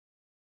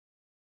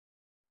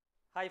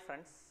Hi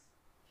friends,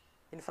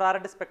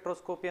 infrared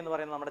spectroscopy എന്ന്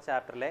പറയുന്ന നമ്മുടെ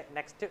ചാപ്റ്ററിലെ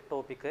next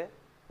topic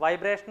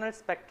vibrational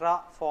spectra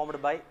formed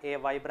by a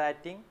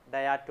vibrating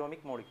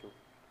diatomic molecule.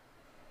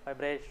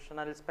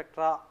 Vibrational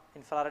spectra,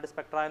 infrared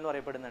spectra എന്ന്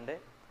പറയപ്പെടുന്നുണ്ട്.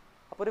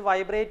 അപ്പോൾ ഒരു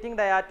vibrating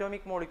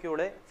diatomic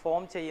molecule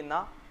ഫോം ചെയ്യുന്ന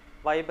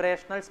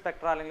vibrational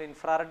spectra അല്ലെങ്കിൽ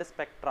infrared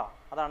spectra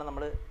അതാണ്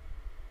നമ്മൾ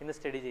ഇന്ന്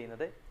സ്റ്റഡി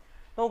ചെയ്യുന്നത്.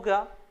 നോക്കുക,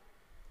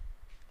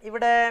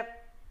 ഇവിടെ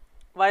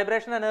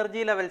vibration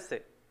energy levels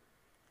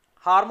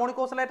harmonic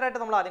oscillator ആയിട്ട്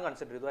നമ്മൾ ആദ്യം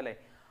കൺസിഡർ ചെയ്തു അല്ലേ.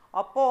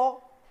 അപ്പോൾ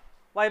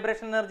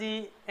വൈബ്രേഷൻ എനർജി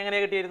എങ്ങനെ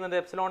കിട്ടിയിരുന്നത്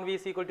epsilon V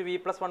equal to V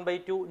plus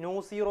 1/2 nu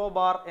zero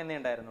bar എന്നേ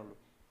ഉണ്ടായിരുന്നുള്ളൂ.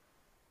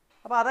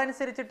 അപ്പോൾ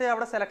അതനുസരിച്ചിട്ട്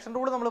അവിടെ സെലക്ഷൻ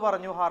റൂൾ നമ്മൾ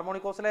പറഞ്ഞു.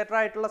 ഹാർമോണിക് ഓസിലേറ്റർ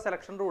ആയിട്ടുള്ള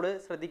സെലക്ഷൻ റൂൾ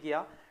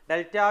ശ്രദ്ധിക്കുക,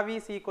 delta V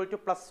equal to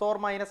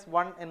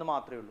 +or-1 എന്ന്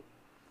മാത്രമേ ഉള്ളൂ.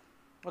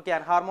 ഓക്കെ,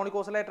 ഹാർമോണിക്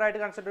ഓസിലേറ്റർ ആയിട്ട്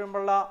കൺസിഡർ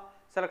ചെയ്യുമ്പോഴുള്ള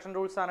സെലക്ഷൻ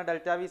റൂൾസ് ആണ്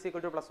delta V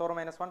equal to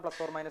 +or-1,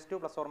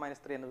 +or-2,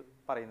 +or-3 എന്ന്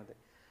പറയുന്നത്.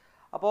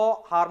 അപ്പോൾ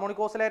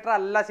ഹാർമോണിക് ഓസിലേറ്റർ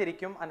അല്ല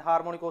ശരിക്കും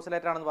അൺഹാർമോണിക്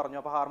ഓസിലേറ്റർ ആണെന്ന് പറഞ്ഞു.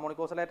 അപ്പോൾ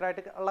ഹാർമോണിക് ഓസിലേറ്റർ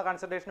ആയിട്ട് ഉള്ള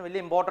കൺസിഡറേഷൻ വലിയ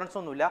ഇമ്പോർട്ടൻസ്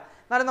ഒന്നുമില്ല.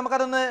 എന്നാലും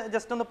നമുക്കതൊന്ന്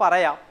ജസ്റ്റ് ഒന്ന്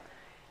പറയാം.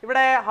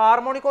 ഇവിടെ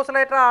ഹാർമോണിക്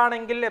ഓസിലേറ്റർ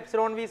ആണെങ്കിൽ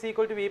epsilon V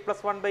equal to V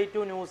plus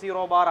 1/2 nu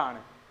zero bar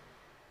ആണ്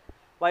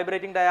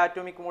വൈബ്രേറ്റിംഗ്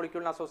ഡയാറ്റോമിക്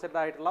മോളിക്യൂളിന്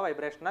അസോസിയേറ്റഡ് ആയിട്ടുള്ള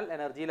vibrational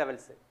energy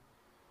levels.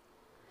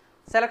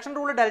 Selection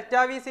rule delta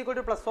V equal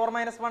to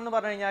 +or-1 എന്ന്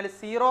പറഞ്ഞു കഴിഞ്ഞാൽ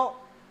സീറോ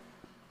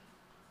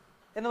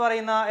എന്ന്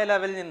പറയുന്ന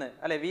ലെവലിൽ നിന്ന്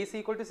അല്ലെ വി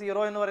ഈക്വൽ ടു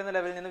 0 എന്ന് പറയുന്ന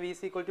ലെവലിൽ നിന്ന് വി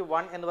ഈക്വൽ ടു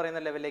 1 എന്ന് പറയുന്ന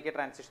ലെവലിലേക്ക്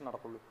ട്രാൻസിഷൻ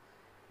നടക്കുള്ളൂ.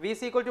 വി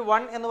ഈക്വൽ ടു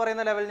 1 എന്ന്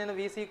പറയുന്ന ലെവലിൽ നിന്ന്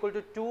വി ഈക്വൽ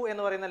ടു 2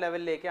 എന്ന് പറയുന്ന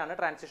ലെവലിലേക്കാണ്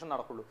ട്രാൻസിഷൻ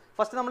നടക്കുള്ളൂ.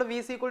 ഫസ്റ്റ് നമ്മൾ V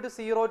equal to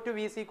 0 to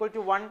V equal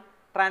to 1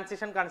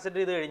 transition consider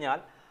ചെയ്ത് കഴിഞ്ഞാൽ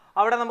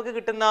അവിടെ നമുക്ക്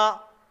കിട്ടുന്ന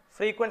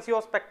ഫ്രീക്വൻസി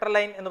ഓഫ് സ്പെക്ട്രൽ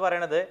ലൈൻ എന്ന്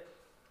പറയുന്നത്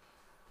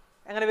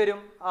എങ്ങനെ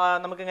വരും?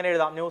 നമുക്ക് ഇങ്ങനെ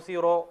എഴുതാം, ന്യൂ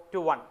 0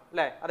 to 1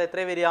 അല്ലേ. അത് എത്ര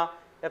വരിക?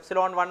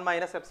 എപ്സിലോൺ 1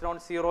 മൈനസ് എപ്സിലോൺ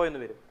 0 എന്ന്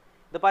വരും.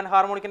 ഇതിപ്പോൾ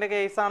അൺഹാർമോണിക്കിൻ്റെ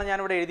കേസാണ്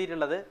ഞാനിവിടെ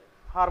എഴുതിയിട്ടുള്ളത്,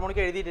 ഹാർമോണിക്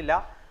എഴുതിയിട്ടില്ല.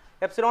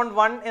 എപ്സിലോൺ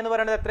 1 എന്ന്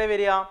പറയുന്നത് എത്ര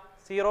വരിക?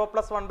 0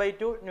 +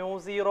 1/2 ന്യൂ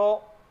 0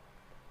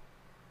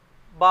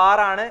 ബാർ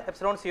ആണ്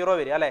എപ്സിലോൺ 0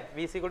 വരിക അല്ലേ.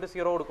 വി ഈക്വൽ ടു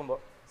 0 കൊടുക്കുമ്പോൾ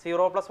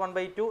 0 +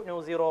 1/2 ന്യൂ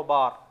 0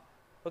 ബാർ.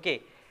 ഓക്കെ,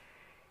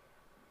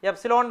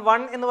 എപ്സിലോൺ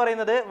 1 എന്ന്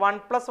പറയുന്നത്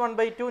 1 +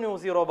 1/2 ന്യൂ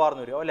 0 ബാർ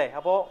എന്ന് വരും അല്ലേ.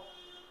 അപ്പോൾ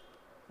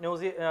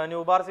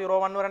ന്യൂ ബാർ 0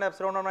 1 എന്ന് പറയുന്നത്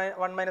എപ്സിലോൺ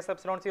 1 മൈനസ്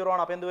എപ്സിലോൺ 0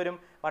 ആണ്. അപ്പോൾ എന്ത് വരും?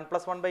 1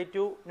 +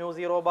 1/2 new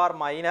 0 bar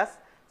minus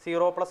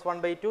 0 +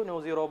 1/2 new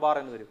 0 bar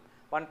എന്ന് വരും.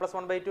 1 +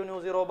 1/2 ന്യൂ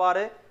 0 ബാർ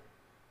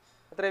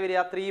എത്ര വരിക?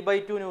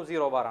 3/2 ന്യൂ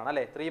 0 ബാർ ആണ്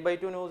അല്ലേ.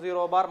 3/2 new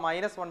 0 bar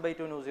minus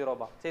 1/2 new 0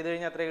 bar ചെയ്ത്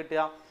കഴിഞ്ഞാൽ എത്ര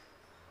കിട്ടുക?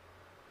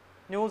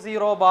 ന്യൂ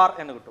 0 ബാർ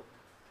എന്ന് കിട്ടും.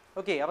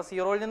 ഓക്കെ, അപ്പോൾ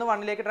 0യിൽ നിന്ന്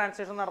 1ലേക്ക്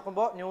ട്രാൻസിഷൻ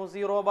നടക്കുമ്പോൾ ന്യൂ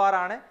 0 ബാർ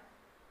ആണ്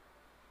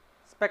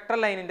സ്പെക്ട്രൽ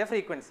ലൈനിൻ്റെ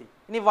ഫ്രീക്വൻസി.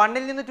 ഇനി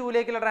 1ൽ നിന്ന്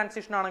 2ലേക്കുള്ള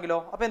ട്രാൻസിഷൻ ആണെങ്കിലോ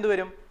അപ്പോൾ എന്ത്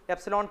വരും?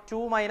 Epsilon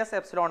 2 minus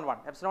epsilon 1.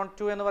 എപ്സിലോൺ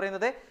 2 എന്ന്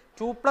പറയുന്നത്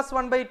 2 +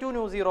 1/2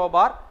 ന്യൂ 0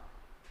 ബാർ,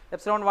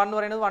 എപ്സിലോൺ 1 എന്ന്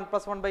പറയുന്നത് 1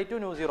 + 1/2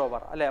 ന്യൂ 0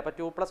 ബാർ അല്ലേ. അപ്പോൾ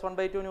 2 +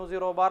 1/2 new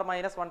 0 bar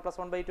minus 1 +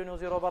 1/2 new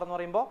 0 bar എന്ന്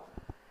പറയുമ്പോൾ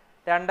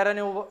 2.5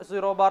 new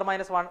 0 bar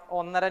minus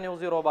 1.5 new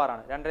 0 bar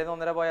ആണ്. 2ൽ നിന്ന്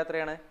 1.5 പോയാൽ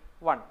എത്രയാണ്?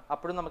 1.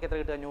 അപ്പോഴും നമുക്ക് എത്ര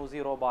കിട്ടുക? ന്യൂ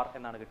 0 ബാർ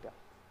എന്നാണ് കിട്ടുക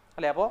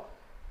അല്ലേ. അപ്പോൾ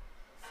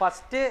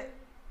ഫസ്റ്റ്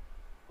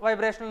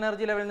വൈബ്രേഷണൽ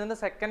എനർജി ലെവലിൽ നിന്ന്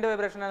സെക്കൻഡ്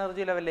വൈബ്രേഷൻ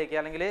എനർജി ലെവലിലേക്ക്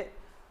അല്ലെങ്കിൽ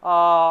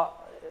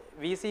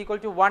വി ഈക്വൽ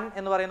ടു 1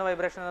 എന്ന് പറയുന്ന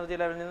വൈബ്രേഷൻ എനർജി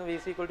ലെവലിൽ നിന്ന് വി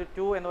ഈക്വൽ ടു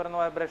 2 എന്ന് പറയുന്ന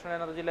വൈബ്രേഷൻ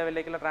എനർജി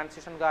ലെവലിലേക്കുള്ള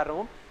ട്രാൻസിഷൻ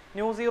കാരണവും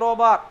ന്യൂ 0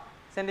 ബാർ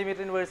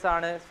സെൻറ്റിമീറ്റർ ഇൻവേഴ്സ്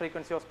ആണ്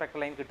ഫ്രീക്വൻസി ഓഫ്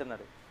സ്പെക്ട്രൽ ലൈൻ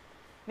കിട്ടുന്നത്.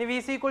 ഇനി വി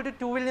ഈക്വൽ ടു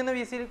 2ൽ നിന്ന്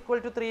വി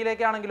ഈക്വൽ ടു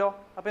 3ലേക്കാണെങ്കിലോ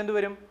അപ്പോൾ എന്ത്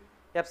വരും?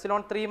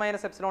 എപ്സിലോൺ 3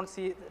 മൈനസ് എപ്സിലോൺ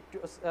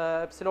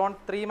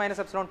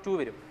 2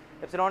 വരും.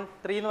 എപ്സിലോൺ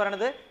 3 എന്ന്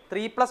പറയുന്നത്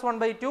 3 +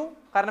 1/2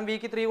 കാരണം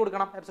വിക്ക് 3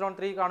 കൊടുക്കണം. എപ്സിലോൺ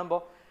 3 കാണുമ്പോൾ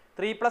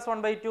 3 +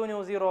 1/2 new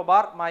 0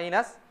 bar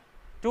minus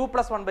 2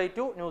 +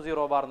 1/2 new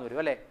 0 bar എന്ന് വരും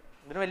അല്ലേ.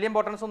 ഇതിന് വലിയ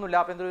ഇമ്പോർട്ടൻസ് ഒന്നുമില്ല.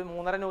 അപ്പോൾ എന്ത്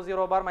 3.5 new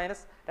 0 bar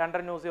minus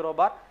 2.5 new 0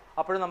 bar.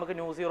 അപ്പോഴും നമുക്ക്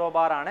ന്യൂ 0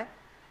 ബാർ ആണ്,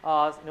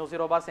 ന്യൂ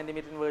 0 ബാർ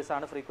സെൻറ്റിമീറ്റർ ഇൻവേഴ്സ്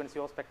ആണ് ഫ്രീക്വൻസി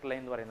ഓഫ് സ്പെക്ട്രൽ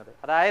ലൈൻ എന്ന് പറയുന്നത്.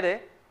 അതായത്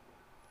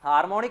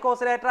ഹാർമോണിക്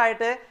ഓസിലേറ്റർ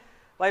ആയിട്ട്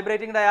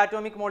വൈബ്രേറ്റിംഗ്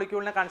ഡയാറ്റോമിക്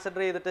മോളിക്യൂളിനെ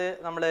കൺസിഡർ ചെയ്തിട്ട്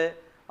നമ്മൾ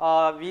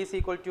V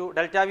equal to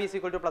delta V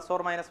equal to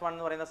 +or-1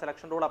 എന്ന് പറയുന്ന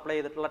സെലക്ഷൻ റൂൾ അപ്ലൈ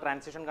ചെയ്തിട്ടുള്ള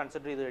ട്രാൻസിഷൻ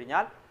കൺസിഡർ ചെയ്ത്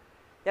കഴിഞ്ഞാൽ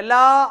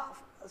എല്ലാ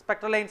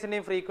spectral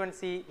ലൈൻസിൻ്റെയും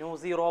frequency new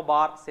 0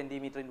 bar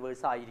centimetre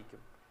inverse ആയിരിക്കും.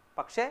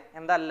 പക്ഷേ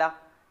എന്തല്ല,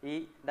 ഈ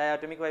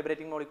ഡയാറ്റോമിക്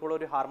വൈബ്രേറ്റിംഗ് മോളിക്യൂൾ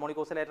ഒരു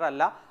ഹാർമോണിക് ഓസിലേറ്റർ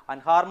അല്ല,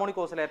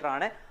 അൺഹാർമോണിക് ഓസിലേറ്റർ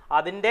ആണ്.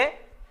 അതിൻ്റെ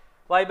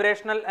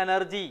vibrational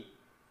energy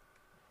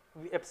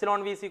epsilon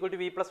V equal to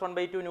V plus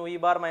 1/2 new E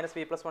bar minus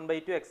V plus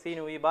 1/2 X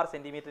new E bar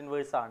centimetre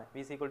inverse ആണ്.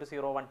 V equal to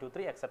 0 1 2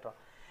 3 etcetera.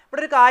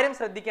 ഇവിടെ ഒരു കാര്യം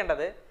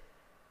ശ്രദ്ധിക്കേണ്ടത്,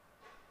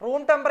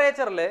 room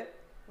ടെമ്പറേച്ചറിൽ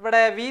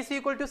ഇവിടെ വി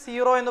ഈക്വൽ ടു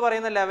 0 എന്ന്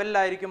പറയുന്ന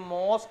ലെവലിലായിരിക്കും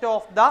most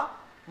of the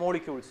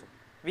മോളിക്യൂൾസും.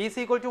 V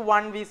equal to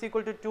 1 V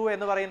equal to 2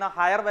 എന്ന് പറയുന്ന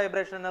ഹയർ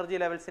വൈബ്രേഷൻ എനർജി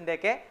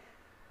ലെവൽസിൻ്റെയൊക്കെ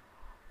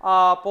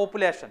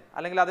പോപ്പുലേഷൻ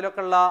അല്ലെങ്കിൽ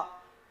അതിലൊക്കെ ഉള്ള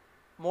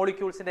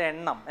മോളിക്യൂൾസിൻ്റെ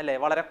എണ്ണം അല്ലേ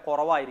വളരെ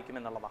കുറവായിരിക്കും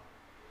എന്നുള്ളതാണ്.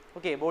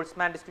 ഓക്കെ,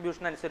 ബോൾട്സ്മാൻ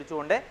ഡിസ്ട്രിബ്യൂഷൻ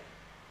അനുസരിച്ചുകൊണ്ട്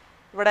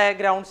ഇവിടെ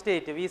ground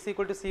state V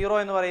equal to 0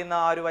 എന്ന് പറയുന്ന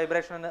ആ ഒരു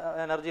vibration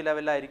energy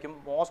ലെവലിലായിരിക്കും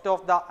most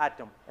of the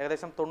atom,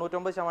 ഏകദേശം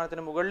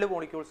 99% മുകളിൽ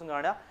മോളിക്യൂൾസും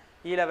കാണുക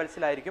ഈ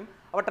ലെവൽസിലായിരിക്കും.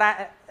 അപ്പോൾ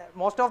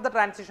മോസ്റ്റ് ഓഫ് ദ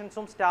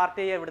ട്രാൻസിഷൻസും സ്റ്റാർട്ട്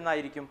ചെയ്യുക എവിടെ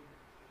നിന്നായിരിക്കും?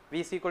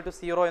 വി ഈക്വൽ ടു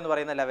 0 എന്ന്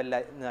പറയുന്ന ലെവലിൽ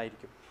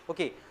നിന്നായിരിക്കും.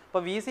 ഓക്കെ,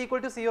 അപ്പോൾ വി ഈക്വൽ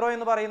ടു 0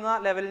 എന്ന് പറയുന്ന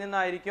ലെവലിൽ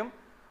നിന്നായിരിക്കും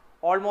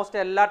ഓൾമോസ്റ്റ്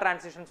എല്ലാ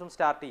ട്രാൻസിഷൻസും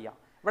സ്റ്റാർട്ട് ചെയ്യുക.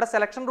 ഇവിടെ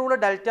selection rule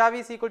delta V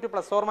is equal two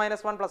plus or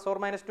minus 1 plus or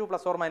minus 2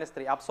 plus or minus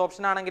 3.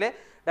 Absorption ആണെങ്കിൽ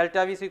delta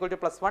V is equal two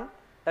plus 1,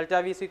 delta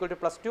V is equal two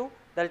plus 2,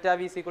 delta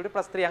V is equal two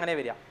plus 3 അങ്ങനെ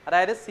വരിക.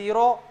 അതായത്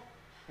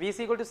V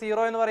is equal to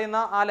 0 എന്ന് പറയുന്ന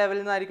ആ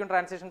ലെവലിൽ നിന്നായിരിക്കും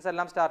transitions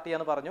എല്ലാം സ്റ്റാർട്ട്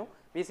ചെയ്യാന്ന് പറഞ്ഞു.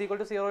 വി ഈസ് ഈക്വൽ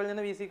ടു 0യിൽ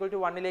നിന്ന് V is equal to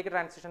 1ലേക്ക്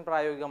transition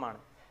പ്രായോഗികമാണ്.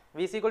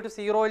 V is equal to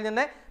 0യിൽ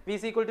നിന്ന് V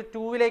is equal to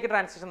 2ലേക്ക്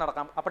transition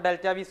നടക്കാം. അപ്പോൾ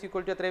delta V is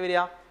equal to എത്ര വരിക?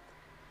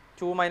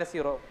 2 മൈനസ്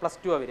 0 പ്ലസ്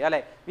 2 വരിക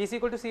അല്ലേ. വി ഈസ്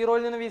ഈക്വൽ ടു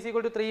 0യിൽ നിന്ന് V is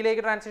equal to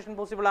 3ലേക്ക് transition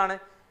possible ആണ്.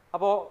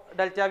 അപ്പോൾ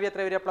ഡെൽറ്റ വി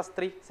എത്ര വരിക? പ്ലസ്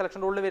 3. സെലക്ഷൻ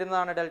റൂളിൽ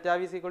വരുന്നതാണ്. Delta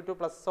V is equal two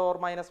plus or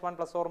minus 1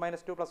 plus or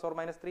minus 2 plus or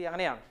minus 3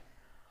 അങ്ങനെയാണ്.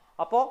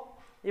 അപ്പോൾ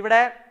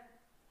ഇവിടെ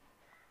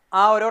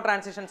ആ ഓരോ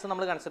ട്രാൻസിഷൻസ്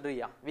നമ്മൾ കൺസിഡർ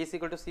ചെയ്യാം. വി ഈസ്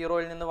ഈക്വൽ ടു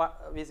 0യിൽ നിന്ന്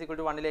V is equal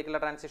to 1ലേക്കുള്ള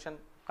transition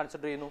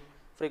consider ചെയ്യുന്നു,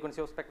 ഫ്രീക്വൻസി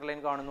ഓഫ് സ്പെക്ട്രൽ ലൈൻ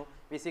കാണുന്നു.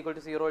 വി ഈസ് ഈക്വൽ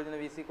ടു 0യിൽ നിന്ന്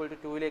V is equal to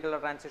 2ലേക്കുള്ള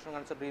transition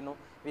consider ചെയ്യുന്നു.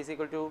 വി ഈസ്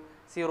ഈക്വൽ ടു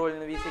 0യിൽ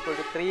നിന്ന് V is equal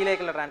to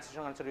 3ലേക്കുള്ള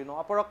transition consider ചെയ്യുന്നു.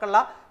 അപ്പോഴൊക്കെയുള്ള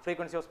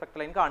frequency of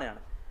spectral line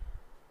കാണുകയാണ്.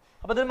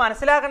 അപ്പോൾ ഇത്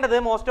മനസ്സിലാക്കേണ്ടത്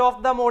most of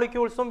the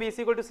മോളിക്യൂൾസും V is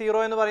equal to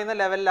 0 എന്ന് പറയുന്ന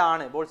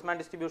ലെവലിലാണ് ബോൾട്സ്മാൻ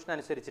ഡിസ്ട്രിബ്യൂഷൻ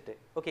അനുസരിച്ചിട്ട്.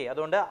 ഓക്കെ,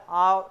 അതുകൊണ്ട്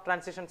ആ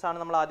ട്രാൻസിഷൻസ് ആണ്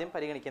നമ്മൾ ആദ്യം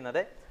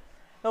പരിഗണിക്കുന്നത്.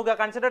 നോക്കുക,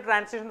 consider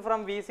transition from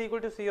V is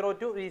equal to 0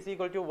 to V is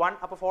equal to 1.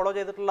 അപ്പോൾ ഫോളോ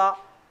ചെയ്തിട്ടുള്ള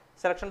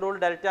selection rule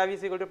delta V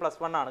is equal two plus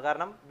 1 ആണ്.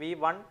 കാരണം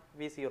V1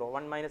 V0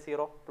 1 മൈനസ്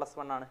 0 പ്ലസ്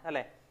 1 ആണ്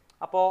അല്ലേ.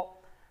 അപ്പോൾ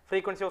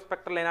ഫ്രീക്വൻസി ഓഫ്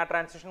സ്പെക്ട്രൽ ലൈൻ, ആ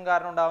ട്രാൻസിഷൻ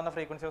കാരണം ഉണ്ടാകുന്ന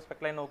ഫ്രീക്വൻസി ഓഫ്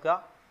സ്പെക്ട്രൽ ലൈൻ നോക്കുക.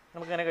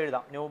 നമുക്ക് ഇങ്ങനെ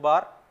എഴുതാം, ന്യൂ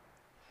ബാർ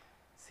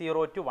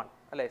 0 ടു 1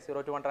 അല്ലേ.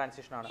 0 ടു 1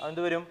 ട്രാൻസിഷൻ ആണ്.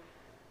 അതെന്ത് വരും?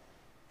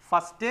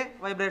 ഫസ്റ്റ്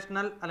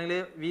വൈബ്രേഷണൽ അല്ലെങ്കിൽ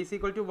വി ഈസ്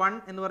ഈക്വൽ ടു 1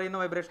 എന്ന് പറയുന്ന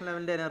വൈബ്രേഷൻ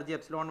ലെവലിൻ്റെ എനർജി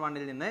എപ്സിലോൺ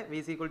 1ൽ നിന്ന് വി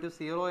ഈസ് ഈക്വൽ ടു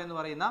 0 എന്ന്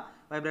പറയുന്ന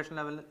വൈബ്രേഷൻ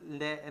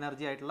ലെവലിൻ്റെ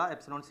എനർജി ആയിട്ടുള്ള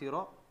എപ്സിലോൺ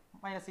 0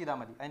 മൈനസ് ചെയ്താൽ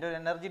മതി. അതിൻ്റെ ഒരു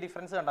എനർജി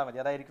ഡിഫറൻസ് കണ്ടാൽ മതി.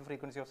 അതായിരിക്കും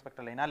ഫ്രീക്വൻസി ഓഫ്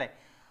സ്പെക്ട്രൽ ലൈൻ അല്ലേ.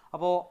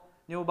 അപ്പോൾ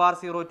ന്യൂ ബാർ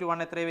 0 ടു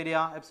 1 എത്ര വരിക?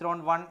 എപ്സിലോൺ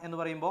 1 എന്ന്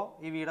പറയുമ്പോൾ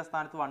ഈ വിയുടെ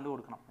സ്ഥാനത്ത് 1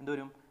 കൊടുക്കണം. എന്ത്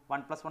വരും?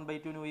 1 plus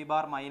 1/2 new E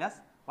bar minus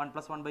 1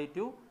 plus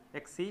 1/2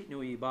 എക്സി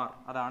new E bar.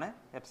 അതാണ്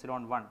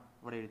എപ്സിലോൺ 1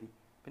 ഇവിടെ എഴുതി.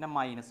 പിന്നെ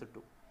മൈനസ്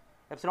ഇട്ടു.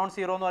 എപ്സിലോൺ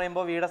 0 എന്ന്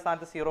പറയുമ്പോൾ വിയുടെ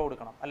സ്ഥാനത്ത് 0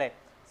 കൊടുക്കണം അല്ലേ.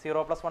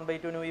 0 plus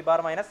 1/2 new E bar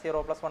minus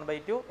 0 plus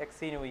 1/2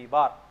 എക്സി new E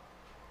bar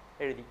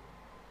എഴുതി.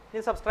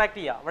 ഇത് സബ്സ്ട്രാക്ട്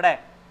ചെയ്യുക. ഇവിടെ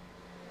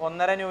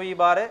 1.5 ന്യൂ ഇ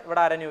ബാർ,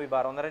 ഇവിടെ 1/2 new E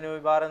bar. 1.5 new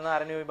E bar നിന്ന്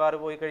 1/2 ന്യൂ ഇ ബാർ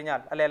പോയി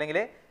കഴിഞ്ഞാൽ അല്ലേ, അല്ലെങ്കിൽ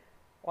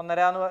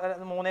 1.5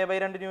 എന്ന്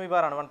 3/2 ന്യൂ ഇ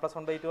ബാർ ആണ്. 1 പ്ലസ്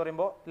 1/2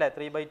 പറയുമ്പോൾ അല്ലേ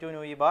 3/2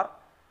 ന്യൂ ഇ ബാർ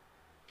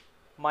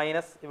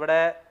മൈനസ്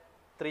ഇവിടെ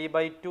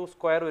 3/2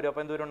 സ്ക്വയർ വരും.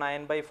 അപ്പോൾ എന്ത് വരും?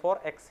 9/4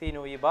 എക്സി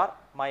new E bar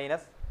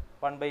minus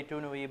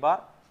 1/2 new E bar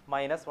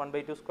minus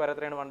 1/2 square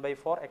എത്രയാണ്?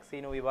 1/4 എക്സി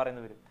ന്യൂ ഇ ബാർ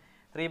എന്ന് വരും.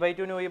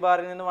 3/2 ന്യൂ ഇ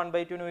ബാറിൽ നിന്ന്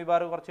 1/2 ന്യൂ ഇ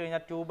ബാർ കുറച്ച്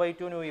കഴിഞ്ഞാൽ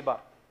 2/2 new E bar,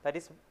 that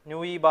is new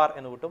E bar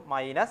എന്ന് കിട്ടും.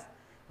 മൈനസ്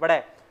ഇവിടെ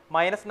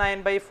minus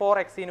 9/4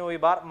 എക്സി new E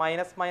bar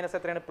minus minus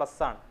എത്രയാണ്? പ്ലസ്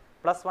ആണ്.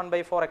 Plus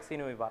 1/4 എക്സി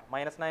new E bar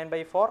minus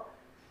 9/4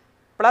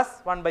 plus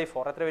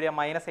 1/4 എത്ര വരിക?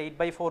 മൈനസ്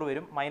 8/4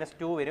 വരും. മൈനസ്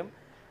 2 വരും.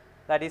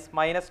 That is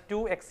minus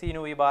 2 എക്സി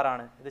new E bar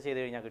ആണ് ഇത് ചെയ്ത്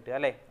കഴിഞ്ഞാൽ കിട്ടുക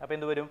അല്ലേ. അപ്പോൾ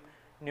എന്ത് വരും?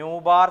 New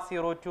bar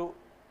 0 to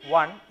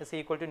 1 is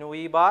equal to new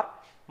E bar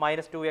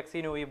minus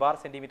 2 new E bar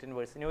centimeter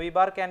inverse. New E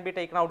bar can be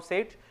taken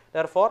outside.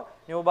 Therefore,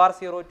 new bar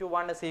 0 to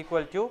 1 is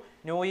equal to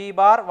new E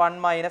bar 1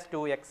 minus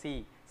 2xe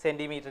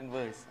centimeter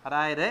inverse.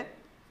 അതായത്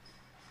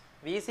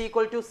v is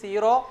equal to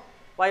 0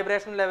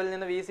 vibration ലെവലിൽ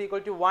നിന്ന് v is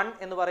equal to 1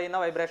 എന്ന് പറയുന്ന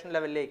vibration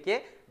ലെവലിലേക്ക്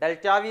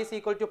delta v is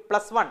equal to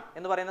 +1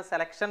 എന്ന് പറയുന്ന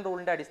selection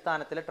റൂളിൻ്റെ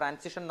അടിസ്ഥാനത്തിൽ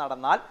transition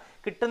നടന്നാൽ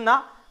കിട്ടുന്ന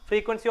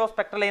ഫ്രീക്വൻസി ഓഫ്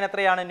സ്പെക്ട്രൽ ലൈൻ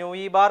എത്രയാണ്? New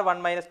E bar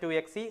 1 minus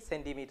 2xe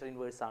centimeter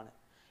inverse ആണ്.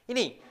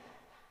 ഇനി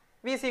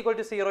v is equal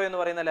to 0 എന്ന്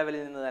പറയുന്ന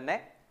ലെവലിൽ നിന്ന് തന്നെ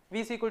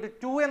v is equal to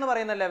 2 എന്ന്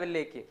പറയുന്ന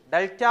ലെവലിലേക്ക്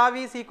delta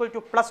v is equal to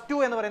 +2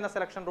 എന്ന് പറയുന്ന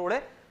സെലക്ഷൻ റൂള്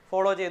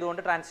ഫോളോ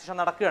ചെയ്തുകൊണ്ട് ട്രാൻസിഷൻ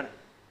നടക്കുകയാണ്.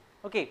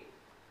 ഓക്കെ,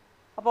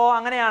 അപ്പോൾ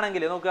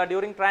അങ്ങനെയാണെങ്കിൽ നോക്കുക,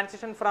 during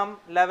transition from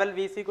level v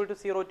is equal to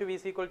 0 to v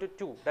is equal to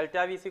 2 delta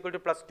v is equal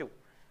to +2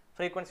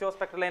 frequency of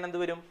spectral line എന്ത്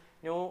വരും?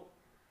 New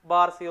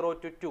bar 0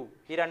 to 2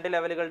 ഈ രണ്ട്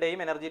ലെവലുകളുടെയും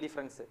energy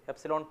difference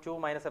epsilon 2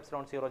 minus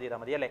epsilon 0 ചെയ്താൽ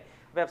മതി അല്ലേ.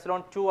 അപ്പോൾ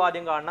എപ്സിലോൺ 2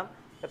 ആദ്യം കാണണം.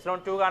 എപ്സിലോൺ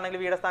 2 കാണണമെങ്കിൽ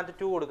വിയുടെ സ്ഥാനത്ത്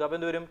 2 കൊടുക്കുക. അപ്പോൾ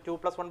എന്ത് വരും? 2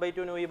 plus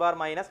 1/2 new E bar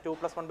minus 2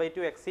 plus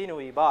 1/2 എക്സി new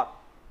E bar.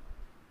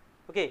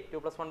 Okay, 2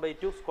 plus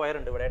 1/2 square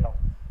ഉണ്ട് ഇവിടെ കേട്ടോ.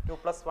 2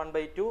 plus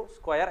 1/2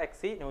 square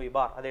എക്സി new E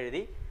bar അത്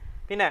എഴുതി.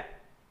 പിന്നെ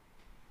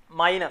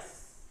മൈനസ്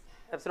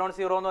എപ്സിലോൺ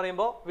 0 എന്ന്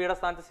പറയുമ്പോൾ വിയുടെ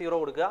സ്ഥാനത്ത് 0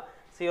 കൊടുക്കുക.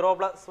 0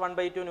 plus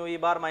 1/2 new E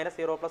bar minus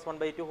 0 plus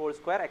 1/2 whole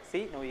square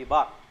എക്സി new E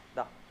bar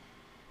ഇതാ.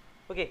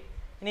 ഓക്കെ,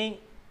 ഇനി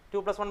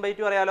 2 പ്ലസ്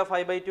 1/2 അറിയാലോ,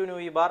 5/2 new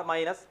E bar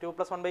minus 2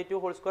 plus 1/2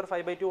 whole square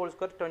 5/2 whole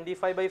square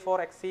 25/4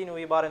 എക്സി new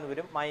E bar എന്ന്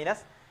വരും.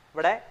 മൈനസ്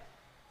ഇവിടെ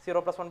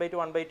 0 plus 1/2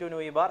 1/2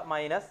 new E bar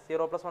minus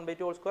 0 plus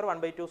 1/2 whole square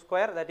 1/2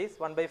 square that is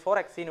 1/4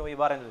 എക്സി new E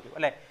bar എന്ന് വരും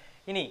അല്ലേ.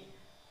 ഇനി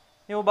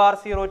ന്യൂ ബാർ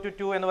 0 to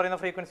 2 എന്ന് പറയുന്ന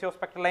frequency of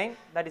spectral line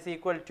that is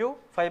equal to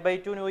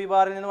 5/2 new E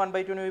ബാറിൽ നിന്ന്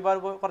 1/2 ന്യൂ ഇ ബാർ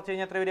കുറച്ച്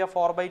കഴിഞ്ഞാൽ എത്ര വരിക?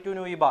 4/2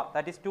 new E bar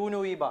that is 2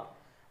 new E bar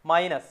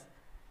minus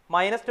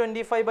minus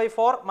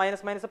 25/4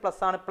 minus minus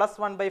plus ആണ് പ്ലസ്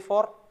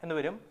 1/4 എന്ന്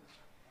വരും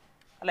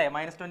അല്ലേ.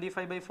 Minus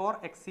 25/4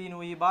 എക്സി new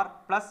E bar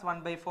plus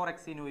 1/4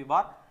 എക്സി new E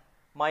bar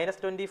minus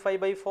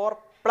 25/4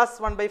 plus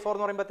 1/4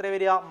 എന്ന് പറയുമ്പോൾ എത്ര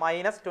വരിക?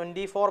 മൈനസ്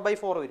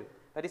 24/4 വരും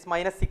that is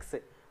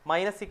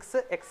 -6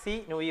 എക്സി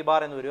new E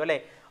bar എന്ന് വരും അല്ലേ.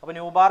 അപ്പോൾ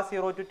ന്യൂ ബാർ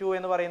 0 to 2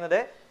 എന്ന് പറയുന്നത്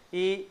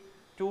ഈ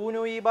 2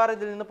 ന്യൂ ഇ ബാർ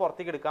ഇതിൽ നിന്ന്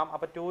പുറത്തേക്ക് എടുക്കാം.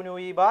 അപ്പോൾ 2 ന്യൂ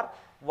ഇ ബാർ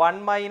 1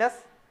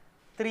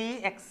 - 3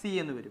 എക്സി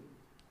എന്ന് വരും.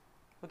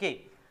 Okay,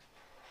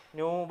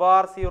 nu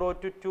bar 0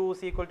 to 2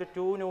 is equal to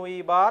 2 nu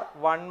e bar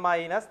 1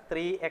 minus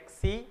 3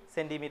 xc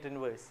centimeter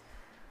inverse.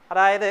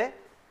 അതായത്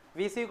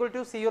വി സി ഈക്വൽ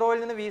ടു 0യിൽ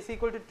നിന്ന് വി സി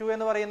ഈക്വൽ ടു 2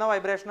 എന്ന് പറയുന്ന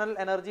വൈബ്രേഷണൽ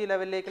എനർജി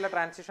ലെവലിലേക്കുള്ള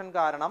ട്രാൻസിഷൻ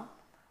കാരണം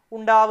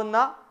ഉണ്ടാവുന്ന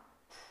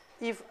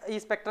ഈ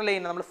സ്പെക്ട്രൽ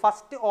ലൈനെ നമ്മൾ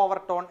ഫസ്റ്റ്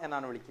ഓവർടോൺ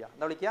എന്നാണ് വിളിക്കുക.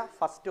 എന്താ വിളിക്കുക?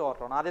 First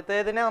overtone.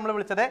 ആദ്യത്തേതിനെ നമ്മൾ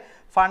വിളിച്ചത്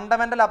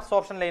ഫണ്ടമെന്റൽ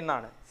അബ്സോർപ്ഷൻ ലൈൻ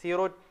എന്നാണ്.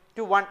 0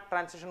 to 1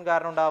 ട്രാൻസിഷൻ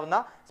കാരണം ഉണ്ടാവുന്ന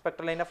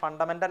സ്പെക്ട്രൽ ലൈനെ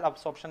ഫണ്ടമെന്റൽ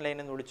അബ്സോർപ്ഷൻ ലൈൻ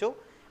എന്ന് വിളിച്ചു.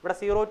 ഇവിടെ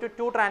 0 to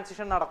 2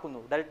 ട്രാൻസിഷൻ നടക്കുന്നു.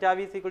 Delta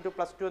V is equal to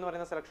 +2 എന്ന്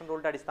പറയുന്ന സെലക്ഷൻ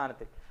റൂളിന്റെ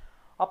അടിസ്ഥാനത്തിൽ.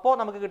 അപ്പോൾ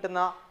നമുക്ക്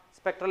കിട്ടുന്ന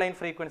സ്പെക്ട്രൽ ലൈൻ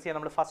ഫ്രീക്വൻസിയെ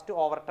നമ്മൾ ഫസ്റ്റ്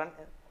ഓവർടൺ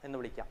എന്ന്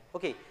വിളിക്കാം.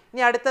 ഓക്കെ,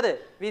 ഇനി അടുത്തത്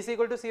വി is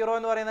equal to 0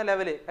 എന്ന് പറയുന്ന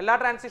ലെവല്. എല്ലാ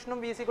ട്രാൻസിഷനും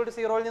വി is equal to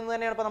 0യിൽ നിന്ന്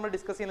തന്നെയാണ് ഇപ്പോൾ നമ്മൾ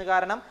ഡിസ്കസ് ചെയ്യുന്നത്.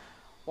 കാരണം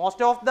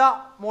മോസ്റ്റ് ഓഫ് ദ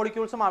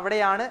മോളിക്യൂൾസും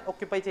അവിടെയാണ്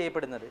ഒക്യുപ്പൈ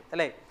ചെയ്യപ്പെടുന്നത്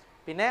അല്ലേ.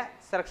 പിന്നെ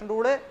selection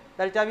rule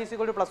delta V is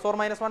equal to +or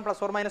 -1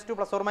 +or -2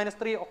 +or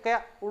 -3 ഒക്കെ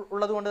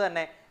ഉള്ളത് കൊണ്ട്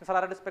തന്നെ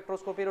ഇൻഫ്രാറെഡ്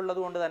സ്പെക്ട്രോസ്കോപ്പിയിൽ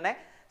ഉള്ളത് കൊണ്ട് തന്നെ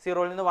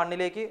 0യിൽ നിന്ന്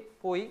 1ലേക്ക്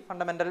പോയി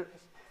ഫണ്ടമെന്റൽ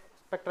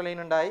സ്പെക്ട്രൽ ലൈൻ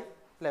ഉണ്ടായി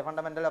അല്ലേ,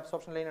 ഫണ്ടമെന്റൽ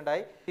അബ്സോർപ്ഷൻ ലൈൻ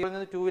ഉണ്ടായി. 0യിൽ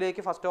നിന്ന്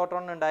 2ലേക്ക് ഫസ്റ്റ്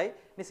ഓവർടോൺ ഉണ്ടായി.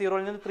 ഇനി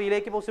 0യിൽ നിന്ന്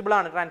 3ലേക്ക് പോസിബിൾ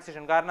ആണ്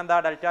ട്രാൻസിഷൻ. കാരണം എന്താ?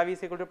 Delta V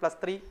is equal to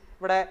 +3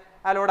 ഇവിടെ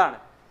അലോഡാണ്.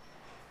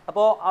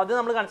 അപ്പോൾ അത്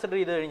നമ്മൾ കൺസിഡർ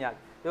ചെയ്ത് കഴിഞ്ഞാൽ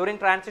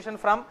during transition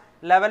from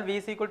level V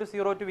is equal to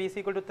 0 to V is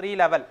equal to 3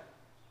 level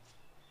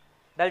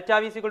delta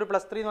V is equal to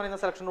 +3 എന്ന് പറയുന്ന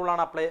സെലക്ഷൻ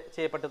റൂളാണ് അപ്ലൈ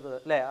ചെയ്യപ്പെട്ടത്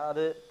അല്ലേ.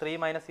 അത്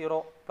 3 - 0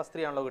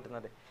 +3 ആണല്ലോ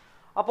കിട്ടുന്നത്.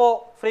 അപ്പോൾ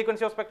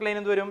ഫ്രീക്വൻസി ഓഫ് സ്പെക്ട്രൽ ലൈൻ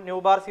എന്ത് വരും? nu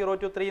bar 0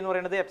 to 3 എന്ന്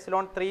പറയുന്നത് ε3 -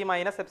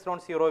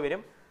 ε0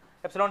 വരും.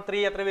 ε3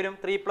 എത്ര വരും?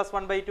 3 +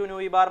 1/2 nu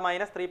e bar -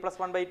 3 +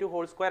 1/2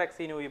 whole square xc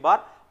nu e bar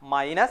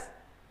minus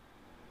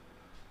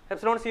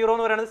ε0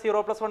 എന്ന് പറയുന്നത് 0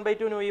 +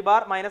 1/2 nu e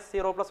bar -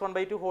 0 +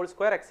 1/2 whole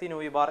square xc nu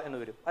e bar എന്ന്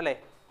വരും അല്ലേ.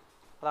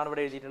 അതാണ്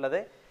ഇവിടെ എഴുതിയിട്ടുള്ളത്.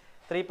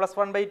 3 +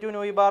 1/2 nu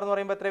e bar എന്ന്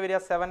പറയുമ്പോൾ എത്ര വരിക?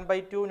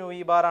 7/2 nu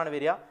e bar ആണ്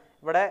വരിക.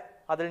 ഇവിടെ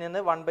അതിൽ നിന്ന്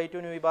 1/2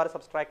 nu e bar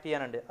സബ്സ്ട്രാക്ട്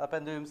ചെയ്യാനുണ്ട്. അപ്പോൾ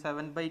എന്ത് വരും?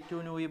 7/2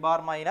 nu e bar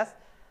 -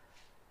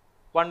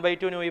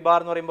 1/2 nu e bar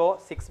എന്ന് പറയുമ്പോൾ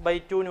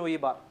 6/2 nu e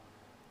bar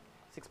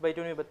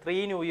 6/2 nu e bar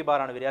 3 nu e bar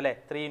ആണ് വരിക അല്ലേ.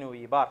 3 nu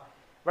e bar.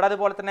 ഇവിടെ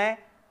അതുപോലെ തന്നെ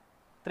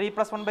 3 +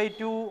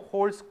 1/2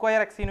 whole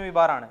square xc nu e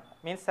bar ആണ്.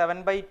 മീൻസ്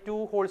 7/2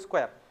 whole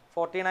square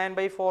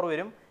 49/4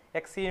 വരും.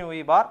 xc nu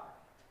e bar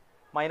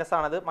minus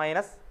ആണത്.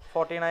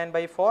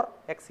 -49/4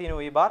 xc nu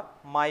e bar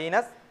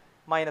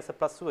minus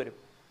plus വരും.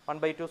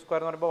 1/2 സ്ക്വയർ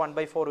എന്ന് പറയുമ്പോൾ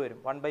 1/4 വരും.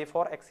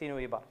 1/4 xc nu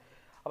e bar.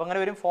 അപ്പോൾ അങ്ങനെ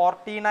വരും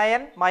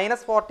 49 -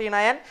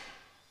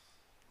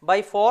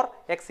 49/4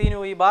 xc nu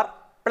e bar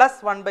plus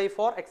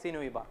 1/4 xc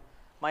nu e bar.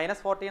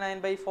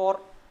 -49/4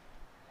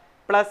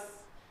 plus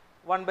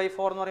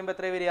 1/4 എന്ന് പറയുമ്പോൾ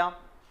എത്ര വരിക?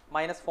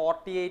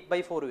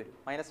 -48/4 വരും.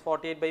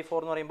 -48/4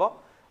 എന്ന് പറയുമ്പോൾ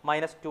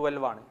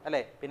 -12 ആണ്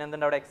അല്ലേ. പിന്നെ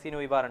എന്തുണ്ട് അവിടെ? xc nu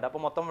e bar ഉണ്ട്.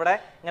 അപ്പോൾ മൊത്തം ഇവിടെ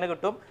ഇങ്ങനെ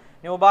കിട്ടും.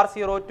 nu bar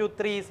 0 to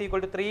 3 is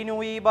equal to 3 nu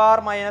e bar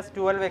 -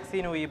 12 xc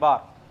nu e bar.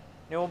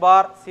 nu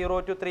bar 0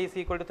 to 3 is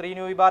equal to 3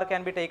 nu e bar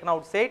can be taken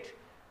outside.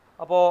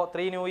 അപ്പോൾ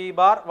 3 nu e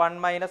bar 1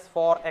 -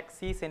 4 xc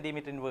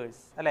centimeter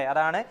inverse അല്ലേ.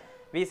 അതാണ്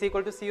V is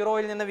equal to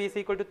 0യിൽ നിന്ന് V is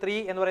equal to 3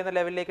 എന്ന് പറയുന്ന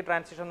ലെവലിലേക്ക്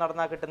transition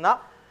നടന്നാൽ കിട്ടുന്ന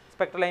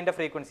spectral ലൈനിന്റെ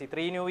frequency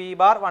 3 nu e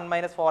bar 1 -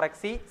 4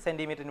 xc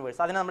centimeter inverse.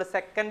 അതിനെ നമ്മൾ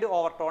സെക്കൻഡ്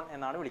ഓവർടോൺ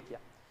എന്നാണ് വിളിക്കുക.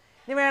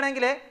 ഇനി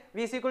വേണമെങ്കിൽ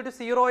വി is equal to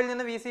 0യിൽ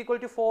നിന്ന് V is equal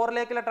to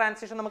 4ലേക്കുള്ള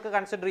transition നമുക്ക്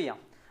കൺസിഡർ ചെയ്യാം.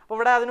 അപ്പോൾ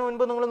ഇവിടെ അതിന്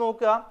മുൻപ് നിങ്ങൾ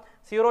നോക്കുക,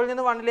 0യിൽ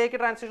നിന്ന് 1ലേക്ക്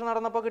ട്രാൻസിഷൻ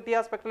നടന്നപ്പോൾ കിട്ടിയ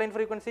spectral line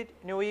frequency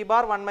nu e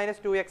bar 1 -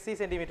 2 xc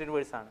centimeter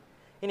inverse ആണ്.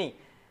 ഇനി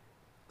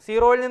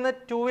 0യിൽ നിന്ന്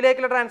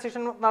 2ലേക്കുള്ള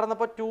ട്രാൻസിഷൻ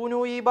നടന്നപ്പോൾ 2 nu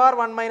e bar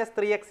 1 -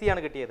 3 xc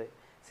ആണ് കിട്ടിയത്.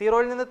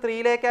 0യിൽ നിന്ന്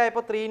 3ലേക്ക്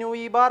ആയപ്പോൾ 3 nu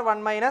e bar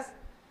 1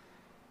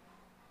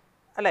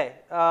 അല്ലേ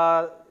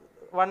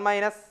 1 -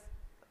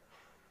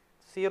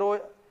 0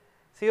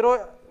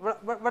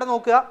 ഇവിടെ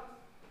നോക്കുക,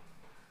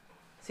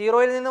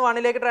 0യിൽ നിന്ന്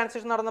 1ലേക്ക്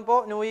ട്രാൻസിഷൻ നടന്നപ്പോൾ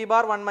nu e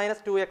bar 1 -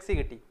 2 xc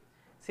കിട്ടി.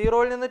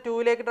 0യിൽ നിന്ന്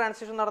 2ലേക്ക്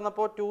ട്രാൻസിഷൻ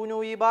നടന്നപ്പോൾ 2 nu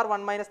e bar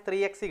 1 -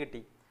 3 xc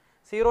കിട്ടി.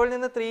 0യിൽ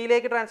നിന്ന്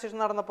 3ലേക്ക് ട്രാൻസിഷൻ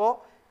നടന്നപ്പോൾ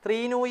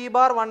 3 nu e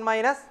bar 1 -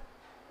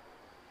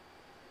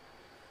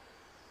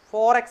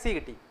 4 xc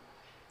കിട്ടി.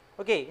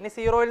 ഓക്കെ, ഇനി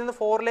 0യിൽ നിന്ന്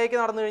 4ലേക്ക്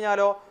നടന്നു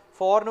കഴിഞ്ഞാലോ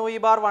 4 nu e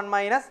bar 1 -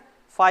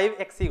 5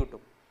 xc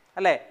കിട്ടും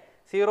അല്ലേ.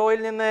 0യിൽ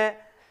നിന്ന്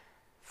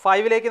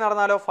 5ലേക്ക്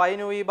നടന്നാലോ 5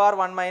 nu e bar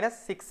 1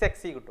 - 6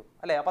 xc കിട്ടും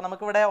അല്ലേ. അപ്പോൾ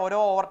നമുക്കിവിടെ ഓരോ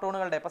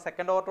ഓവർടോണുകളുടെ, ഇപ്പോൾ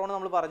സെക്കൻഡ് ഓവർടോൺ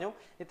നമ്മൾ പറഞ്ഞു,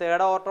 ഈ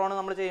തേർഡ് ഓവർടോൺ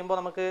നമ്മൾ ചെയ്യുമ്പോൾ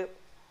നമുക്ക്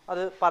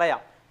അത്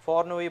പറയാം.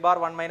 4 nu e bar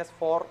 1 -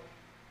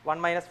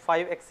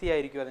 5 xc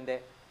ആയിരിക്കും അതിൻ്റെ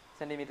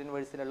സെൻറ്റിമീറ്റർ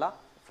ഇൻവേഴ്സിലുള്ള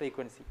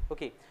ഫ്രീക്വൻസി.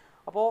 ഓക്കെ,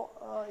 അപ്പോൾ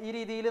ഈ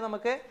രീതിയിൽ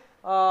നമുക്ക്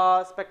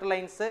സ്പെക്ട്രൽ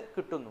ലൈൻസ്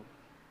കിട്ടുന്നു.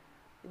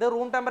 ഇത്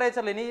റൂം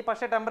ടെമ്പറേച്ചറിൽ. ഇനി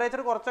പക്ഷേ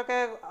ടെമ്പറേച്ചർ കുറച്ചൊക്കെ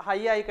ഹൈ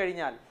ആയി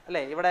കഴിഞ്ഞാൽ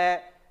അല്ലേ, ഇവിടെ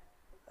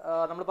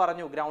നമ്മൾ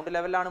പറഞ്ഞു ഗ്രൗണ്ട്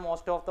ലെവലിലാണ്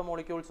മോസ്റ്റ് ഓഫ് ദ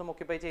മോളിക്യൂൾസും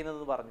ഒക്യുപ്പൈ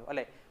ചെയ്യുന്നതെന്ന് പറഞ്ഞു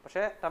അല്ലേ.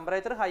 പക്ഷേ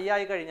ടെമ്പറേച്ചർ ഹൈ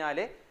ആയി കഴിഞ്ഞാൽ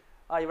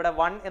ഇവിടെ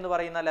 1 എന്ന്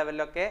പറയുന്ന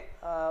ലെവലിലൊക്കെ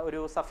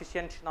ഒരു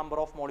സഫിഷ്യൻറ്റ് നമ്പർ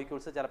ഓഫ്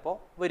മോളിക്യൂൾസ് ചിലപ്പോൾ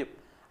വരും.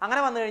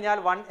 അങ്ങനെ വന്നു കഴിഞ്ഞാൽ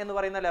 1 എന്ന്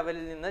പറയുന്ന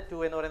ലെവലിൽ നിന്ന് 2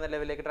 എന്ന് പറയുന്ന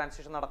ലെവലിലേക്ക്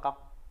ട്രാൻസിഷൻ നടക്കാം.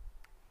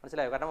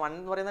 മനസ്സിലായോ? കാരണം 1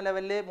 എന്ന് പറയുന്ന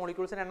ലെവലിൽ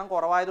മോളിക്യൂൾസിൻ്റെ എണ്ണം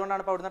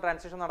കുറവായതുകൊണ്ടാണ് ഇപ്പോൾ അവിടുന്ന്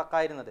ട്രാൻസിഷൻ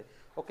നടക്കാതിരുന്നത്.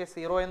 ഓക്കെ,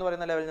 0 എന്ന്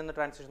പറയുന്ന ലെവലിൽ നിന്ന്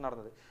ട്രാൻസിഷൻ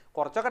നടന്നത്.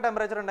 കുറച്ചൊക്കെ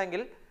ടെമ്പറേച്ചർ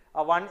ഉണ്ടെങ്കിൽ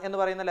 1 എന്ന്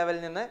പറയുന്ന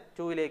ലെവലിൽ നിന്ന്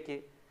 2ലേക്ക്,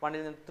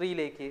 1ൽ നിന്ന്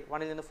 3ലേക്ക്,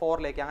 1ൽ നിന്ന്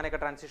 4ലേക്ക് അങ്ങനെയൊക്കെ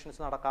ട്രാൻസിഷൻസ്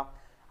നടക്കാം.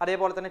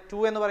 അതേപോലെ തന്നെ 2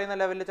 എന്ന് പറയുന്ന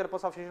ലെവലിൽ ചിലപ്പോൾ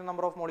സഫീഷ്യൻ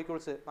നമ്പർ ഓഫ്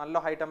മോളിക്യൂൾസ് നല്ല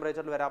ഹൈ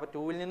ടെമ്പറേച്ചറിൽ വരാം. അപ്പോൾ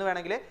 2-ൽ നിന്ന്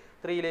വേണമെങ്കിൽ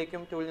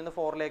 3-ലേക്കും 2-ൽ നിന്ന്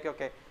 4-ലേക്കും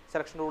ഒക്കെ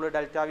selection rule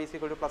delta V C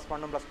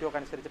 +1 +2 ഒക്കെ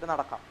അനുസരിച്ചിട്ട്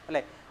നടക്കാം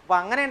അല്ലേ. അപ്പോൾ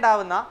അങ്ങനെ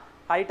ഉണ്ടാവുന്ന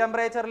ഹൈ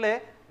ടെമ്പറേച്ചറിൽ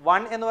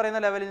 1 എന്ന് പറയുന്ന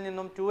ലെവലിൽ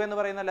നിന്നും 2 എന്ന്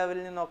പറയുന്ന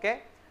ലെവലിൽ നിന്നൊക്കെ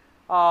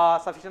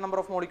സഫീഷ്യൻ നമ്പർ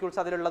ഓഫ് മോളിക്യൂൾസ്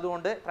അതിലുള്ളത്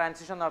കൊണ്ട്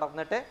ട്രാൻസിഷൻ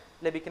നടന്നിട്ട്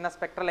ലഭിക്കുന്ന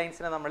സ്പെക്ട്രൽ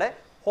ലൈൻസിനെ നമ്മൾ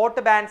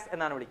ഹോട്ട് ബാൻഡ്സ്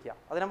എന്നാണ് വിളിക്കുക.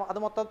 അത്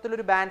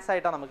മൊത്തത്തിലൊരു ബാൻഡ്സ്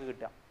ആയിട്ടാണ് നമുക്ക്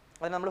കിട്ടുക.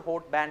 അതിന് നമ്മൾ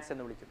ഹോട്ട് ബാൻഡ്സ്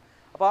എന്ന് വിളിക്കും.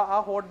 അപ്പോൾ ആ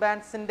ഹോട്ട്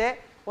ബാൻഡ്സിൻ്റെ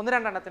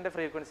 1-2 എണ്ണത്തിൻ്റെ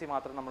ഫ്രീക്വൻസി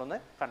മാത്രം നമ്മളൊന്ന്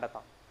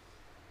കണ്ടെത്താം.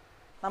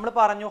 നമ്മൾ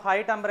പറഞ്ഞു ഹൈ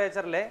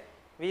ടെമ്പറേച്ചറിൽ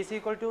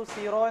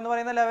V=0 എന്ന്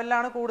പറയുന്ന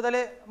ലെവലിലാണ് കൂടുതൽ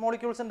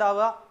മോളിക്യൂൾസ്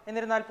ഉണ്ടാവുക.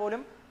 എന്നിരുന്നാൽ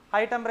പോലും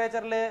ഹൈ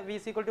ടെമ്പറേച്ചറിൽ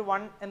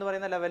V=1 എന്ന്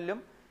പറയുന്ന ലെവലിലും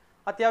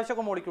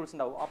അത്യാവശ്യമൊക്കെ മോളിക്യൂൾസ്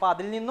ഉണ്ടാവും. അപ്പോൾ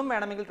അതിൽ നിന്നും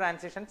വേണമെങ്കിൽ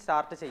ട്രാൻസിഷൻ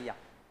സ്റ്റാർട്ട് ചെയ്യാം.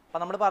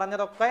 അപ്പോൾ നമ്മൾ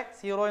പറഞ്ഞതൊക്കെ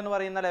 0 എന്ന്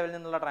പറയുന്ന ലെവലിൽ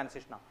നിന്നുള്ള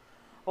ട്രാൻസിഷനാണ്.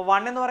 അപ്പോൾ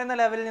 1 എന്ന് പറയുന്ന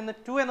ലെവലിൽ നിന്ന്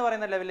 2 എന്ന്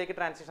പറയുന്ന ലെവലിലേക്ക്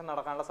ട്രാൻസിഷൻ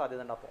നടക്കാനുള്ള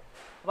സാധ്യത ഉണ്ട്.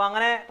 അപ്പോൾ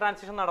അങ്ങനെ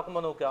ട്രാൻസിഷൻ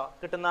നടക്കുമ്പോൾ നോക്കുക,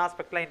 കിട്ടുന്ന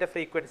സ്പെക്ട്രൽ ലൈനിൻ്റെ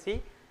ഫ്രീക്വൻസി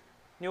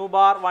ν₁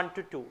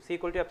 to 2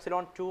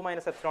 =ε2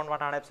 -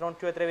 ε1 ആണ്.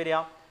 ε2 എത്ര വരിക?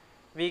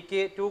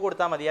 വിക്ക് 2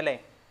 കൊടുത്താൽ മതി അല്ലേ,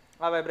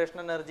 ആ വൈബ്രേഷൻ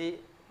എനർജി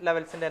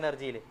ലെവൽസിൻ്റെ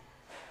എനർജിയിൽ.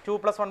 2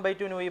 +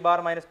 1/2 ν₅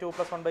 - 2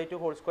 + 1/2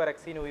 ഹോൾ സ്ക്വയർ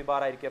എക്സി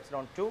ν₅ ആയിരിക്കും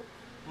ε2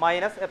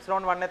 മൈനസ്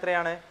ε1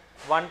 എത്രയാണ്?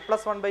 1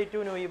 +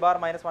 1/2 ν₅ -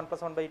 1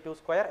 + 1/2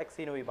 സ്ക്വയർ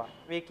എക്സി ν₅.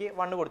 വിക്ക്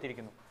 1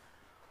 കൊടുത്തിരിക്കുന്നു.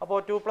 അപ്പോൾ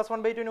 2 +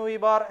 1/2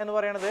 ν₅ എന്ന്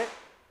പറയുന്നത്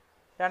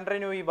 2.5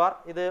 ν₅,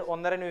 ഇത്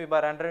 1.5 ν₅.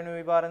 2.5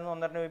 ν₅ എന്ന്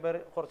 1.5 ν₅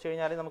 കുറച്ച്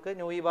കഴിഞ്ഞാൽ നമുക്ക്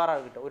ν₅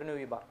 ആണ് കിട്ടുക, 1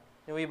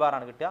 ν₅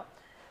 ആണ് കിട്ടുക.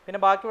 പിന്നെ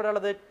ബാക്കി ഇവിടെ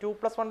ഉള്ളത് 2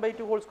 +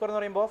 1/2 ഹോൾ സ്ക്വയർ എന്ന്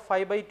പറയുമ്പോൾ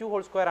 5/2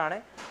 ഹോൾ സ്ക്വയർ ആണ്.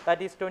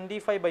 ദാറ്റ് ഈസ്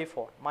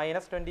 25/4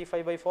 മൈനസ്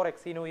 25/4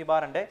 എക്സി ν₅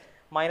 ഉണ്ട്.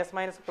 മൈനസ്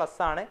മൈനസ്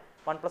പ്ലസ് ആണ്.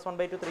 1 +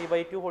 1/2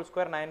 3/2 ഹോൾ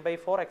സ്ക്വയർ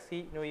 9/4 എക്സി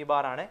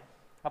ν₅ ആണ്.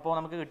 അപ്പോൾ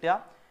നമുക്ക് കിട്ടുക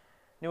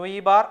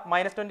ν₅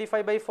 മൈനസ്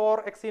 25/4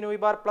 എക്സി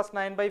ν₅ പ്ലസ്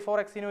 9/4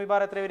 എക്സി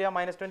ν₅ എത്ര വരിക?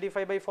 മൈനസ്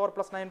 25/4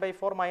 പ്ലസ്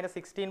 9/4 മൈനസ്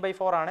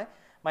 16/4 ആണ്.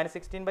 മൈനസ്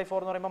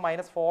 16/4 എന്ന് പറയുമ്പോൾ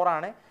 -4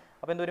 ആണ്.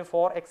 അപ്പോൾ എന്ത് വരും?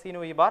 4 എക്സി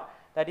ν₅.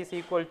 That is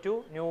equal to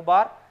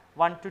ν₅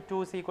 1 to 2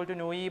 is equal to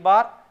ν₅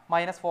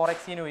 minus 4x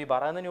ν₅.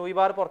 അതൊന്ന്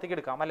ν₅ പുറത്തേക്ക്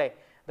എടുക്കാം അല്ലേ.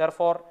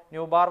 therefore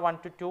ν₅ 1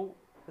 to 2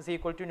 is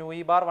equal to ν₅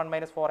 1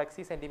 minus 4x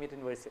centimetre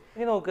inverse.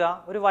 ഇനി നോക്കുക,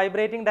 ഒരു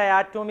വൈബ്രേറ്റിംഗ്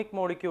ഡയാറ്റോമിക്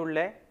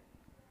മോളിക്യൂളിലെ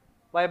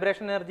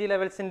വൈബ്രേഷൻ എനർജി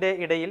ലെവൽസിൻ്റെ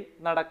ഇടയിൽ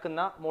നടക്കുന്ന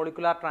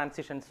മോളിക്കുലാർ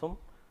ട്രാൻസിഷൻസും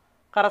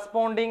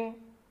കറസ്പോണ്ടിങ്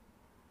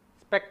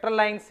സ്പെക്ട്രൽ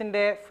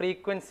ലൈൻസിൻ്റെ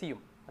ഫ്രീക്വൻസിയും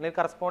അല്ലെങ്കിൽ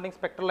കറസ്പോണ്ടിങ്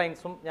സ്പെക്ട്രൽ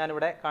ലൈൻസും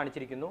ഞാനിവിടെ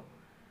കാണിച്ചിരിക്കുന്നു.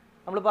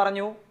 നമ്മൾ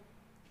പറഞ്ഞു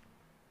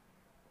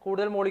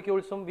കൂടുതൽ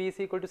മോളിക്യൂൾസും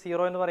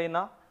V=0 എന്ന്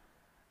പറയുന്ന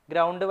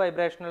ground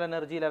vibrational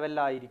energy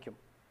ലെവലിലായിരിക്കും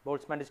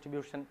Boltzmann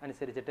distribution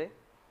അനുസരിച്ചിട്ട്.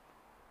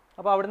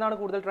 അപ്പോൾ അവിടെ നിന്നാണ്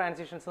കൂടുതൽ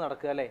ട്രാൻസിഷൻസ്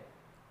നടക്കുക അല്ലേ.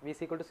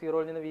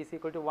 V=0 നിന്ന്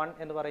V=1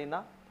 എന്ന് പറയുന്ന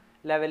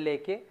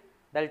ലെവലിലേക്ക്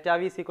ഡെൽറ്റ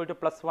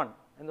V=+1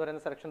 എന്ന്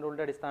പറയുന്ന സെലക്ഷൻ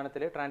റൂളിൻ്റെ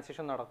അടിസ്ഥാനത്തിൽ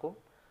ട്രാൻസിഷൻ നടക്കും.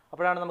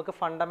 അപ്പോഴാണ് നമുക്ക്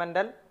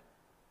ഫണ്ടമെൻ്റൽ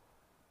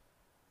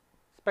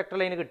സ്പെക്ട്രൽ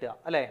ലൈൻ കിട്ടുക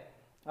അല്ലേ.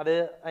 അത്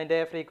അതിൻ്റെ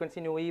ഫ്രീക്വൻസി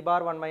ν₅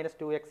 1 -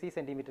 2x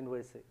സെൻറ്റിമീറ്റർ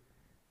ഇൻവേഴ്സ്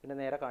പിന്നെ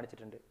നേരെ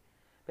കാണിച്ചിട്ടുണ്ട്.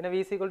 പിന്നെ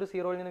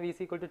V=0 നിന്ന്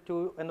V=2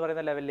 എന്ന്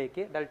പറയുന്ന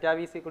ലെവലിലേക്ക് ഡെൽറ്റ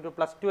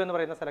V=+2 എന്ന്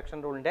പറയുന്ന സെലക്ഷൻ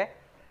റൂളിൻ്റെ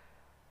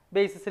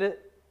ബേസിസിൽ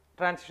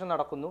ട്രാൻസിഷൻ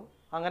നടക്കുന്നു.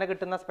 അങ്ങനെ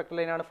കിട്ടുന്ന സ്പെക്ട്രൽ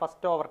ലൈനാണ്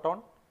ഫസ്റ്റ് ഓവർടോൺ.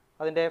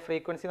 അതിൻ്റെ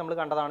ഫ്രീക്വൻസി നമ്മൾ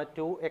കണ്ടതാണ്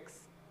 2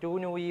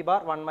 ν₅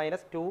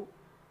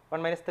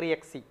 1 -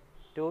 3x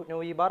 2 ν₅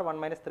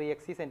 1 - 3x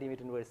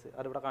സെൻറ്റിമീറ്റർ ഇൻവേഴ്സ്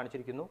അതിവിടെ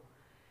കാണിച്ചിരിക്കുന്നു.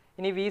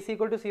 ഇനി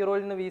V=0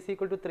 നിന്ന്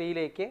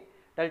V=3ലേക്ക്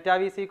ഡെൽറ്റ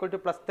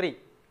V=+3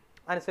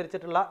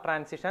 അനുസരിച്ചിട്ടുള്ള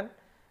ട്രാൻസിഷൻ,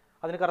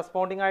 അതിന്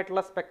കറസ്പോണ്ടിങ്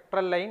ആയിട്ടുള്ള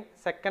സ്പെക്ട്രൽ ലൈൻ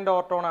സെക്കൻഡ്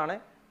ഓവർടോൺ ആണ്.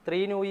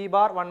 3 ν₅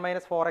 1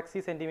 - 4x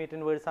സെൻറ്റിമീറ്റർ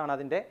ഇൻവേഴ്സ് ആണ്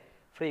അതിൻ്റെ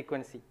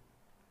ഫ്രീക്വൻസി.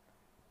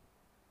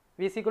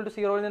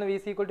 V=0 നിന്ന്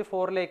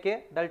V=4ലേക്ക്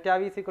ഡെൽറ്റ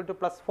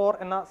V=+4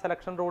 എന്ന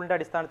സെലക്ഷൻ റൂളിൻ്റെ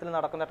അടിസ്ഥാനത്തിൽ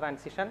നടക്കുന്ന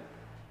ട്രാൻസിഷൻ,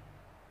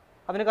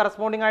 അതിന്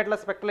കറസ്പോണ്ടിങ് ആയിട്ടുള്ള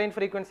spectral line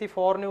frequency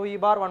 4 ν₅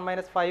 1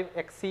 -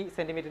 5x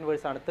centimetre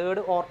inverse ആണ്.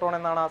 തേർഡ് ഓവർടോൺ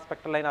എന്നാണ് ആ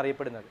സ്പെക്ട്രൽ ലൈൻ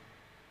അറിയപ്പെടുന്നത്.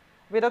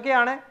 അപ്പോൾ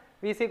ഇതൊക്കെയാണ്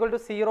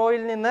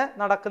V=0 നിന്ന്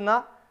നടക്കുന്ന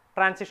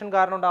ട്രാൻസിഷൻ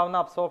കാരണം ഉണ്ടാകുന്ന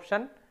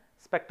അബ്സോർപ്ഷൻ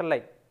സ്പെക്ട്രൽ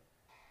ലൈൻ.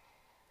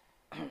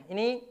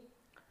 ഇനി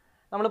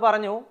നമ്മൾ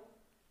പറഞ്ഞു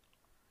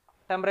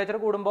ടെമ്പറേച്ചർ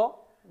കൂടുമ്പോൾ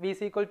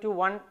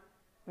V=1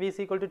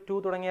 V=2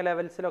 തുടങ്ങിയ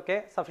ലെവൽസിലൊക്കെ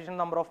സഫീഷ്യൻറ്റ്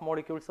നമ്പർ ഓഫ്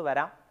മോളിക്യൂൾസ്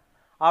വരാം.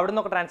 അവിടെ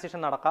നിന്നൊക്കെ ട്രാൻസിഷൻ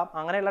നടക്കാം.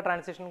 അങ്ങനെയുള്ള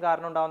ട്രാൻസിഷൻ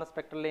കാരണം ഉണ്ടാകുന്ന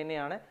സ്പെക്ട്രൽ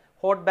ലൈനെയാണ്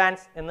ഹോട്ട്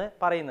ബാൻഡ്സ് എന്ന്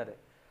പറയുന്നത്.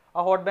 ആ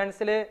ഹോട്ട്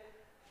ബാൻഡ്സിൽ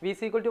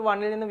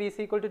V=1 നിന്ന്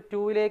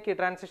V=2ലേക്ക്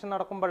ട്രാൻസിഷൻ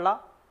നടക്കുമ്പോഴുള്ള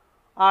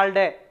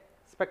ആളുടെ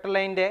സ്പെക്ട്രൽ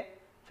ലൈൻ്റെ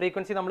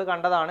ഫ്രീക്വൻസി നമ്മൾ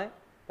കണ്ടതാണ്.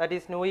 That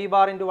is ν₅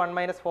 ×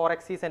 1 -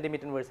 4x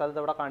centimetre inverse. അത്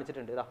ഇവിടെ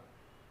കാണിച്ചിട്ടുണ്ട്. ഇതാ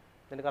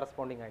ഇതിന്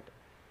കറസ്പോണ്ടിങ് ആയിട്ട്.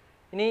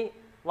 ഇനി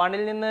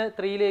 1-ൽ നിന്ന്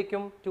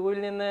 3ലേക്കും 2-ൽ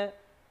നിന്ന്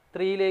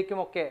 3ലേക്കും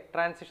ഒക്കെ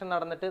ട്രാൻസിഷൻ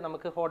നടന്നിട്ട്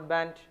നമുക്ക് ഹോട്ട്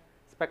ബാൻഡ്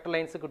സ്പെക്ട്രൽ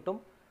ലൈൻസ് കിട്ടും.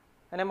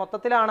 അങ്ങനെ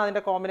മൊത്തത്തിലാണ്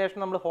അതിൻ്റെ കോമ്പിനേഷൻ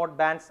നമ്മൾ ഹോട്ട്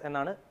ബാൻഡ്സ്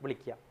എന്നാണ്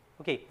വിളിക്കുക.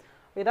 ഓക്കെ,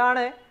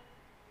 ഇതാണ്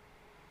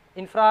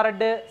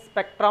infrared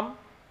spectrum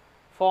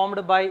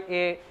formed by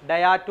A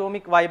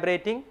diatomic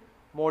vibrating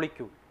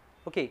molecule.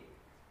 Okay,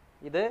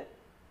 ഇത്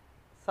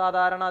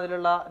സാധാരണ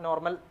അതിലുള്ള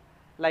നോർമൽ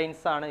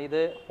ലൈൻസ് ആണ്.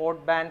 ഇത്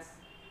ഹോട്ട് ബാൻഡ്സ്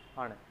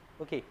ആണ്.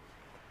 ഓക്കെ,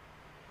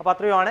 അപ്പോൾ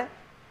അത്രയുമാണ്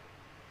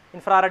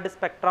infrared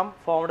spectrum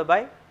formed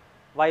by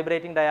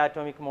vibrating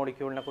diatomic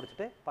മോളിക്യൂളിനെ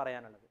കുറിച്ചിട്ട്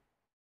പറയാനുള്ളത്.